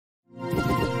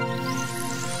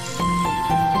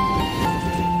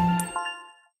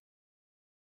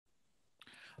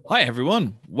Hi,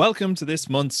 everyone. Welcome to this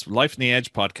month's Life on the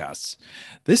Edge podcasts.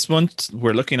 This month,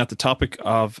 we're looking at the topic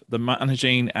of the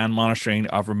managing and monitoring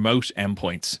of remote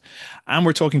endpoints. And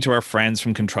we're talking to our friends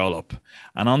from ControlUp.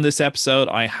 And on this episode,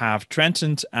 I have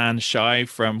Trentent and Shay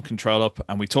from ControlUp,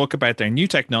 and we talk about their new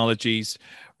technologies,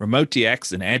 Remote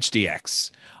DX and Edge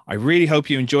DX. I really hope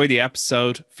you enjoy the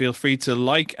episode. Feel free to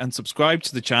like and subscribe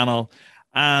to the channel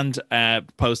and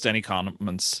post any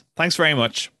comments. Thanks very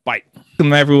much. Bye.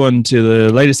 Welcome, everyone, to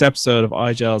the latest episode of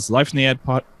IGEL's Life in the Ed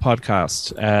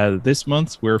podcast. This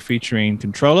month, we're featuring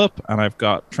ControlUp, and I've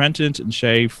got Trentent and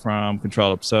Shay from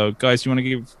ControlUp. So, guys, you want to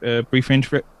give a brief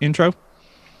intro?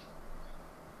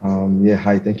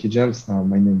 Hi, thank you, James.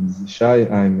 My name is Shay.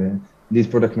 I'm lead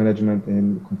product management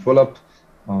in ControlUp,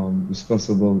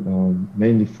 responsible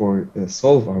mainly for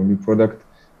Solve, our new product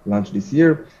launched this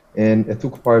year. And I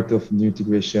took part of new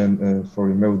integration for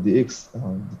Remote DX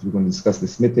that we're going to discuss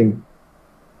this meeting.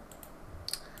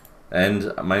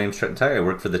 And my name is Trentent. I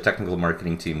work for the technical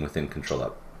marketing team within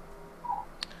ControlUp.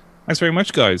 Thanks very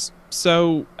much, guys.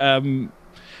 So,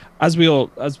 as we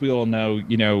all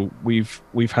know,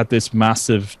 we've had this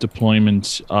massive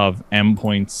deployment of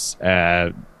endpoints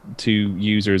to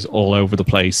users all over the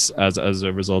place as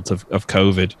a result of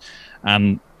COVID.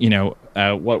 And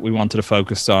what we wanted to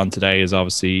focus on today is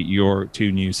obviously your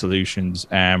two new solutions,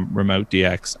 Remote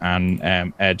DX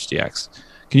and Edge DX.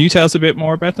 Can you tell us a bit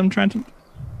more about them, Trenton?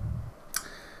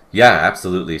 Yeah,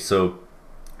 absolutely. So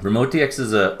Remote DX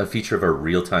is a feature of our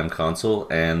real-time console,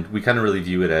 and we kind of really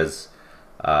view it as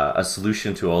a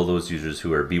solution to all those users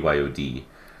who are BYOD.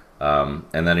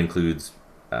 And that includes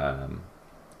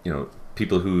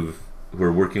people who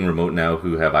are working remote now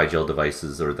who have IGEL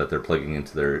devices or that they're plugging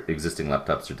into their existing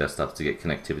laptops or desktops to get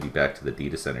connectivity back to the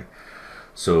data center.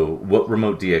 So what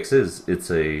Remote DX is,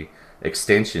 it's a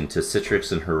extension to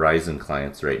Citrix and Horizon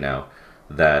clients right now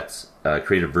that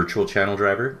create a virtual channel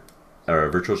driver or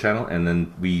a virtual channel, and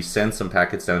then we send some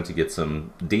packets down to get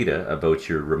some data about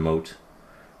your remote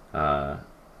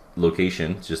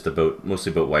location,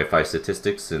 mostly about Wi-Fi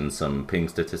statistics and some ping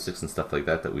statistics and stuff like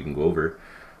that we can go over.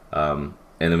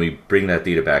 And then we bring that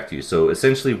data back to you. So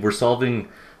essentially, we're solving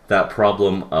that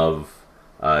problem of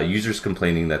users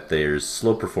complaining that there's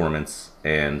slow performance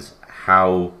and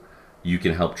how you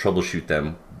can help troubleshoot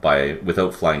them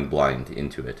without flying blind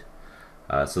into it.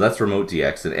 So that's Remote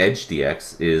DX. And Edge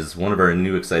DX is one of our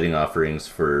new exciting offerings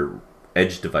for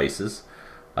edge devices.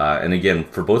 And again,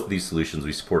 for both of these solutions,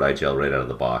 we support IGEL right out of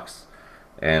the box.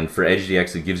 And for Edge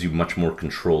DX, it gives you much more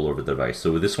control over the device.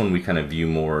 So with this one, we kind of view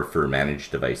more for managed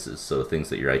devices, so things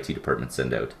that your IT department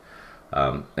send out.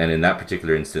 And in that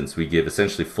particular instance, we give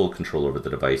essentially full control over the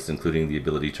device, including the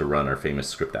ability to run our famous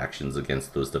script actions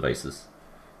against those devices.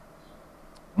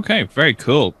 Okay, very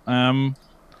cool. Can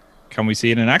we see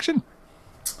it in action?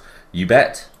 You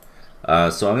bet.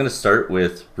 So I'm going to start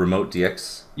with Remote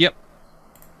DX. Yep.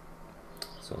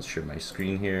 So I'll share my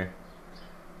screen here.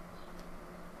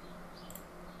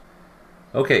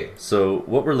 Okay, so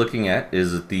what we're looking at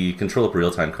is the ControlUp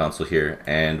real-time console here,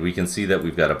 and we can see that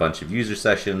we've got a bunch of user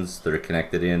sessions that are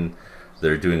connected in.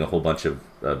 They're doing a whole bunch of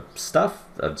stuff,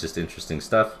 of just interesting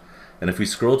stuff. And if we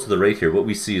scroll to the right here, what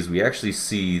we see is we actually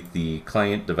see the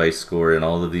client device score and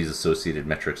all of these associated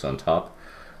metrics on top,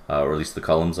 or at least the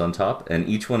columns on top. And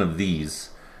each one of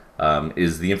these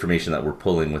is the information that we're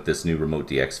pulling with this new Remote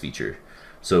DX feature.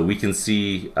 So we can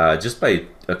see just by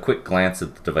a quick glance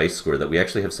at the device score that we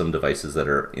actually have some devices that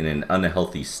are in an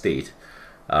unhealthy state,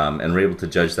 and we're able to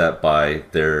judge that by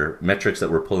their metrics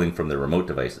that we're pulling from their remote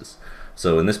devices.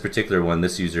 So in this particular one,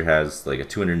 this user has like a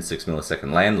 206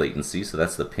 millisecond LAN latency, so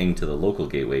that's the ping to the local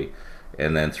gateway,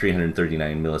 and then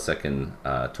 339 millisecond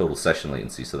total session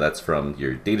latency. So that's from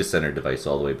your data center device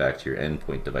all the way back to your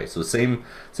endpoint device. So same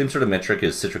sort of metric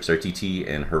as Citrix RTT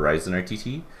and Horizon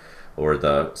RTT, or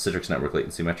the Citrix network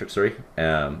latency metric, sorry.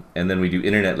 And then we do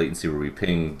internet latency where we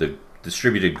ping the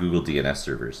distributed Google DNS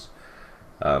servers.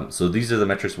 So these are the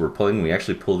metrics we're pulling. We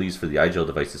actually pull these for the IGEL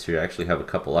devices here. I actually have a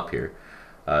couple up here.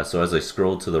 So as I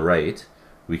scroll to the right,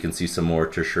 we can see some more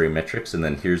tertiary metrics, and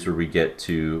then here's where we get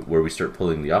to where we start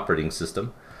pulling the operating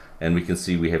system. And we can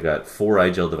see we have got 4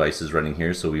 IGEL devices running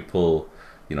here, so we pull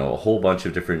a whole bunch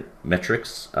of different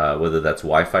metrics, whether that's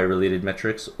Wi-Fi related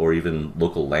metrics or even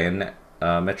local LAN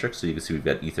metrics. So you can see we've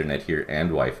got Ethernet here and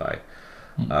Wi-Fi.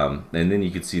 And then you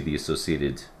can see the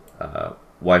associated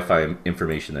Wi-Fi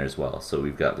information there as well. So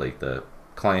we've got like the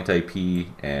client IP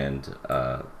and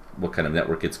what kind of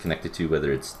network it's connected to,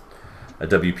 whether it's a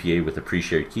WPA with a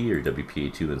pre-shared key or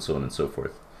WPA2 and so on and so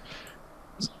forth.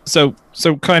 So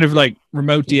kind of like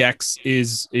Remote DX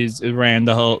is around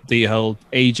the whole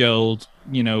age old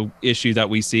issue that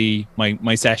we see.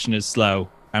 My session is slow.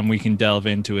 and we can delve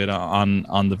into it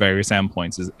on the various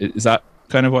endpoints. Is that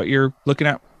kind of what you're looking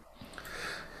at?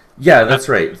 Yeah, that's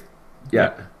right.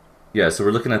 Yeah. Yeah, so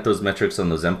we're looking at those metrics on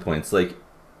those endpoints. Like,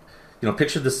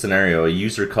 picture this scenario: a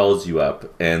user calls you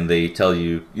up and they tell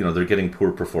you, they're getting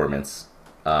poor performance,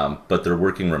 but they're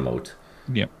working remote.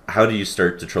 Yeah. How do you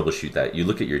start to troubleshoot that? You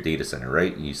look at your data center,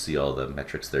 right? And you see all the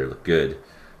metrics there look good.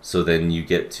 So then you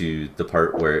get to the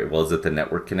part where, well, is it the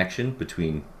network connection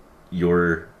between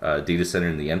your data center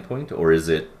and the endpoint, or is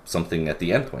it something at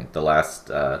the endpoint, the last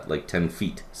like 10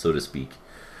 feet, so to speak?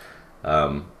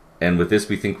 And with this,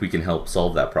 we think we can help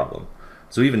solve that problem.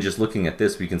 So even just looking at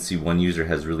this, we can see one user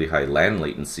has really high LAN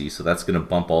latency, so that's going to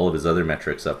bump all of his other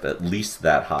metrics up at least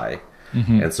that high.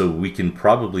 And so we can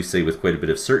probably say with quite a bit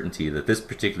of certainty that this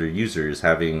particular user is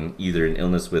having either an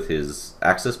illness with his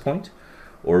access point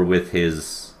or with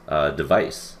his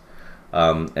device.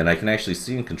 And I can actually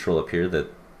see in control up here that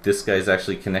this guy is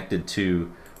actually connected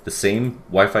to the same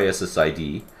Wi-Fi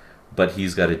SSID, but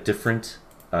he's got a different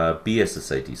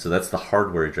BSSID. So that's the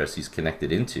hardware address he's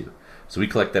connected into. So we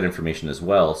collect that information as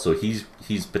well. So he's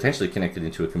potentially connected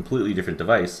into a completely different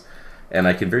device. And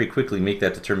I can very quickly make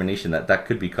that determination that that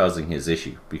could be causing his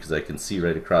issue, because I can see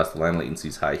right across the LAN latency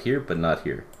is high here, but not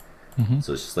here.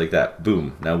 So it's just like that.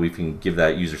 Boom. Now we can give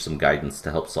that user some guidance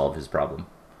to help solve his problem.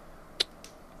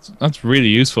 That's really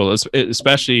useful,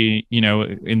 especially,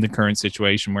 in the current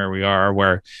situation where we are,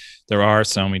 where there are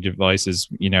so many devices,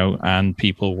 and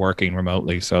people working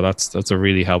remotely. So that's a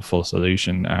really helpful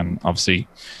solution. And obviously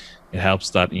it helps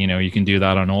that, you can do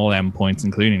that on all endpoints,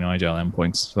 including IGEL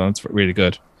endpoints. So that's really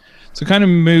good. So kind of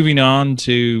moving on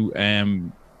to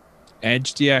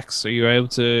EdgeDX, are you able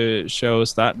to show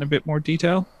us that in a bit more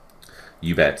detail?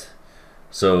 You bet.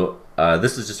 So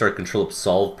this is just our ControlUp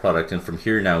Solve product, and from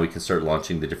here now we can start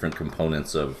launching the different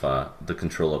components of the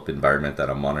ControlUp environment that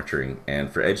I'm monitoring.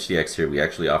 And for EdgeDX here, we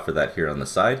actually offer that here on the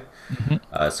side.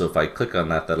 So if I click on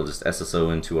that, that'll just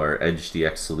SSO into our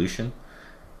EdgeDX solution.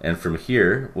 And from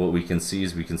here, what we can see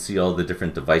is we can see all the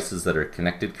different devices that are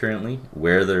connected currently,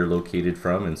 where they're located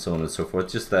from, and so on and so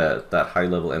forth. Just that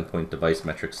high-level endpoint device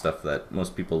metric stuff that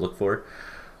most people look for.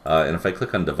 And if I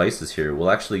click on devices here,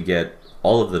 we'll actually get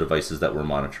all of the devices that we're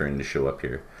monitoring to show up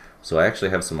here. So I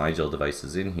actually have some IGEL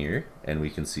devices in here, and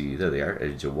we can see, there they are,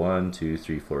 IGEL 1, 2,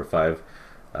 3, 4, 5.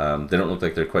 They don't look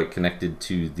like they're quite connected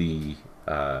to the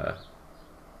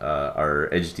our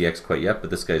EdgeDX quite yet, but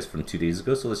this guy's from 2 days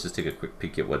ago, so let's just take a quick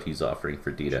peek at what he's offering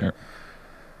for data.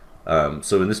 Sure.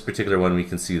 So in this particular one, we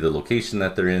can see the location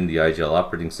that they're in, the IGEL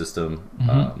operating system,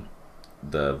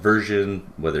 the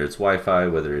version, whether it's Wi-Fi,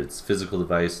 whether it's physical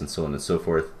device, and so on and so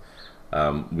forth.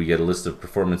 We get a list of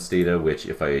performance data, which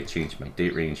if I change my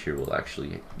date range here, we'll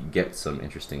actually get some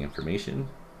interesting information.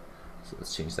 So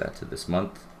let's change that to this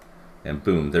month. And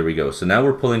boom, there we go. So now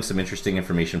we're pulling some interesting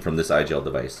information from this IGEL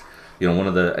device. One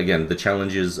of the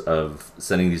challenges of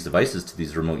sending these devices to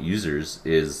these remote users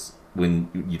is when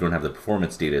you don't have the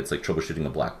performance data, it's like troubleshooting a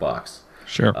black box.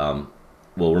 Sure.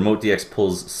 Well, RemoteDX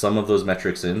pulls some of those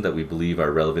metrics in that we believe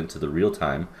are relevant to the real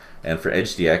time. And for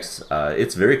EdgeDX,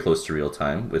 it's very close to real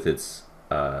time, with its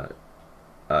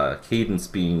cadence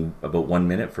being about 1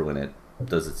 minute for when it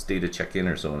does its data check-in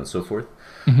or so on and so forth.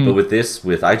 But with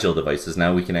IGEL devices,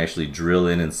 now we can actually drill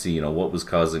in and see, what was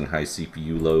causing high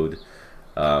CPU load.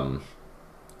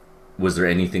 Was there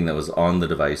anything that was on the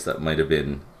device that might have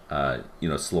been,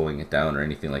 slowing it down or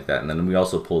anything like that? And then we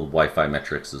also pulled Wi-Fi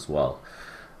metrics as well.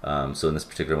 So in this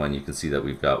particular one, you can see that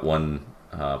we've got one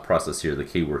process here, the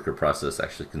K-worker process,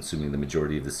 actually consuming the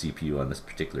majority of the CPU on this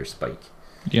particular spike.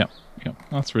 Yeah,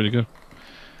 that's really good.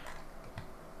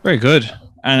 Very good.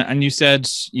 And you said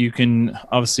you can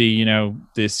obviously,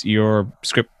 your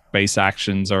script-based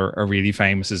actions are really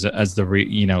famous as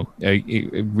the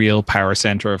a real power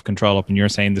center of ControlUp, and you're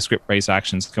saying the script-based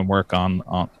actions can work on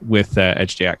with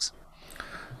EdgeDX.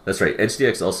 That's right.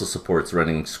 EdgeDX also supports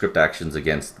running script actions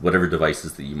against whatever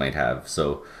devices that you might have.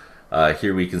 So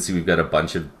here we can see we've got a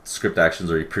bunch of script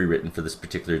actions already pre-written for this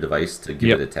particular device to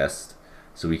give it a test.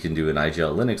 So we can do an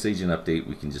IGEL Linux agent update.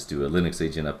 We can just do a Linux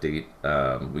agent update.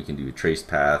 We can do a trace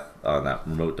path on that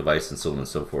remote device, and so on and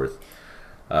so forth.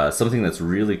 Something that's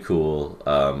really cool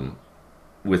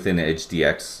within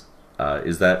EdgeDX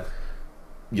is that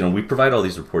we provide all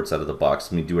these reports out of the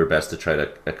box, and we do our best to try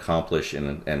to accomplish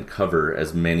and cover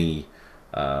as many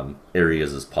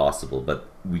areas as possible. But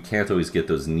we can't always get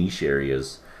those niche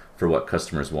areas for what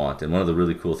customers want. And one of the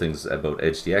really cool things about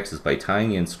EdgeDX is by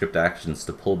tying in script actions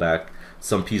to pull back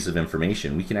some piece of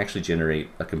information, we can actually generate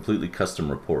a completely custom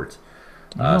report.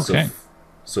 Okay.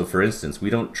 So for instance, we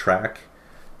don't track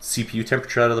CPU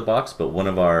temperature out of the box, but one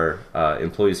of our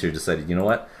employees here decided,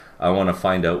 I want to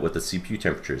find out what the CPU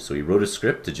temperature is. So he wrote a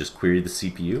script to just query the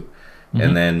CPU,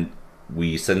 and then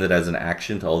we send it as an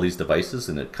action to all these devices,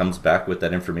 and it comes back with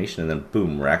that information, and then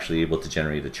boom, we're actually able to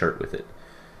generate a chart with it.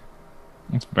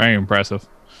 That's very impressive.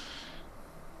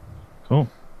 Cool.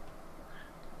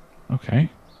 Okay.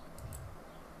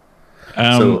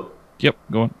 Yep,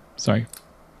 go on. Sorry.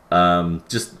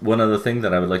 Just one other thing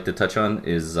that I would like to touch on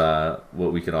is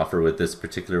what we can offer with this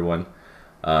particular one.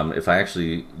 If I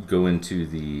actually go into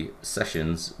the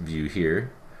sessions view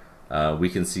here, we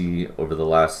can see over the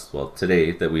last,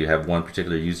 today, that we have one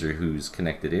particular user who's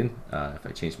connected in. If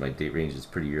I change my date range, it's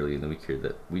pretty early in the week here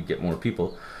that we get more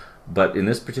people. But in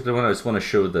this particular one, I just want to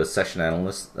show the session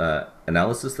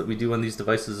analysis that we do on these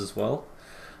devices as well.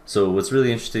 So what's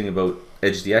really interesting about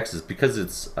EdgeDX is because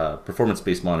it's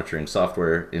performance-based monitoring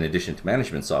software in addition to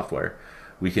management software,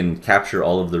 we can capture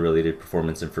all of the related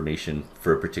performance information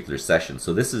for a particular session.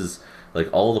 So this is like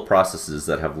all the processes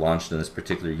that have launched in this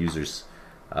particular user's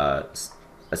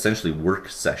essentially work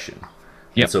session.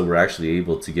 Yep. And so we're actually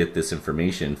able to get this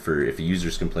information for if a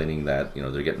user's complaining that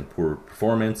they're getting poor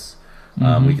performance.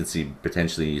 We can see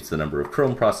potentially it's the number of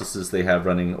Chrome processes they have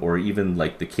running, or even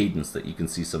like the cadence that you can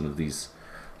see some of these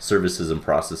services and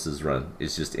processes run.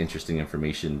 Is just interesting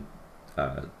information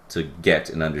to get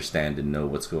and understand and know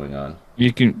what's going on.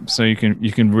 You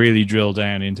can really drill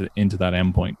down into that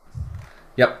endpoint.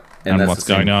 Yep, and what's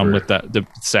going on with the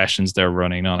sessions they're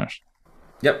running on it.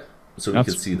 Yep. So we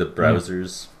can see the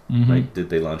browsers. Right? Did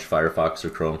they launch Firefox or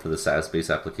Chrome for the SaaS-based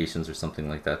applications or something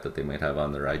like that they might have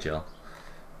on their IGEL?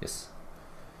 Yes.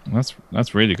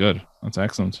 That's really good. That's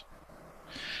excellent.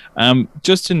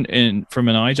 Just from an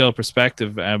IGEL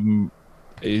perspective,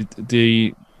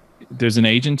 there's an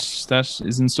agent that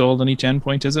is installed on each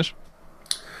endpoint, is it?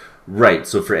 Right.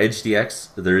 So for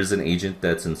EdgeDX, there is an agent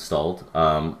that's installed.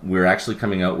 We're actually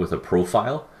coming out with a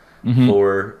profile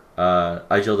for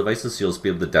IGEL devices, so you'll be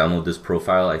able to download this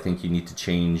profile. I think you need to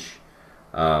change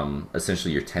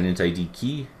essentially your tenant ID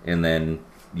key, and then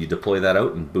you deploy that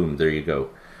out, and boom, there you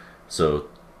go. So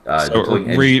a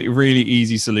really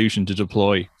easy solution to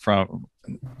deploy for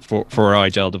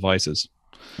IGEL devices.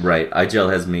 Right.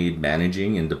 IGEL has made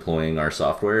managing and deploying our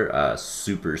software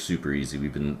super easy.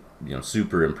 We've been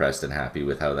super impressed and happy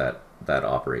with how that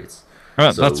operates.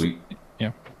 So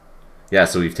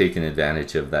we've taken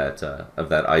advantage of that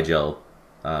IGEL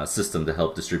system to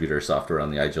help distribute our software on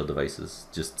the IGEL devices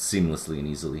just seamlessly and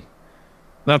easily.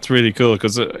 That's really cool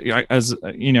because as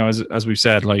we've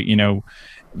said,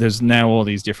 there's now all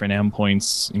these different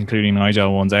endpoints, including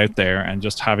IGEL ones out there, and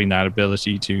just having that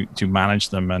ability to manage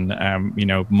them and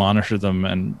monitor them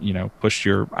and push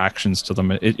your actions to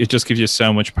them, it just gives you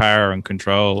so much power and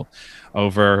control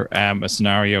over a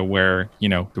scenario where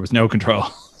there was no control.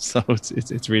 So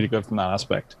it's really good from that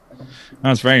aspect.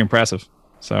 That's very impressive.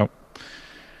 So,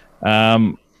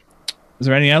 is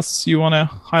there anything else you want to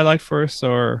highlight for us,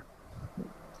 or?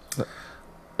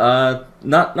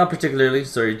 Not particularly.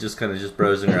 Sorry, just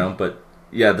browsing around. But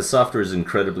yeah, the software is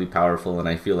incredibly powerful, and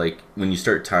I feel like when you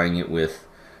start tying it with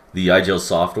the IGEL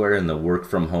software and the work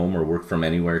from home or work from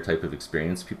anywhere type of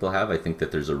experience people have, I think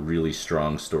that there's a really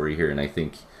strong story here, and I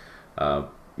think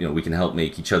we can help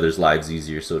make each other's lives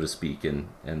easier, so to speak, and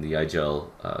the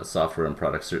IGEL software and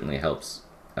product certainly helps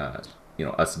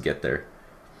us get there.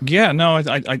 Yeah, no,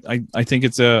 I think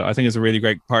it's a really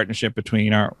great partnership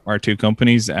between our two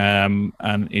companies, and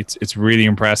it's really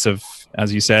impressive.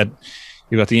 As you said,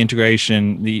 you've got the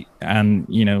integration,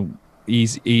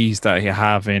 ease that you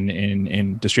have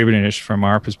in distributing it from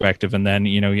our perspective, and then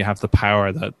you have the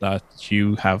power that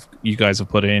you guys have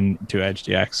put into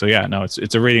EdgeDX. So yeah, no,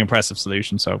 it's a really impressive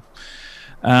solution. So,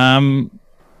 I'm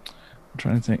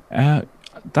trying to think.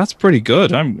 That's pretty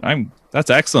good. That's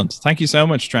excellent. Thank you so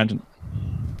much, Trentent.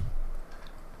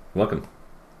 Welcome.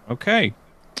 Okay,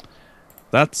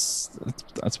 that's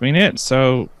been it.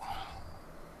 So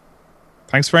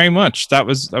thanks very much. That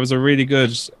was a really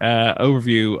good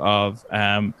overview of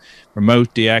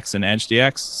Remote DX and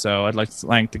EdgeDX. So I'd like to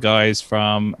thank the guys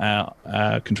from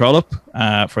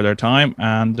ControlUp for their time,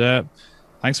 and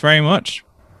thanks very much.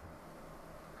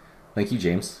 Thank you,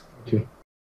 James. Thank you.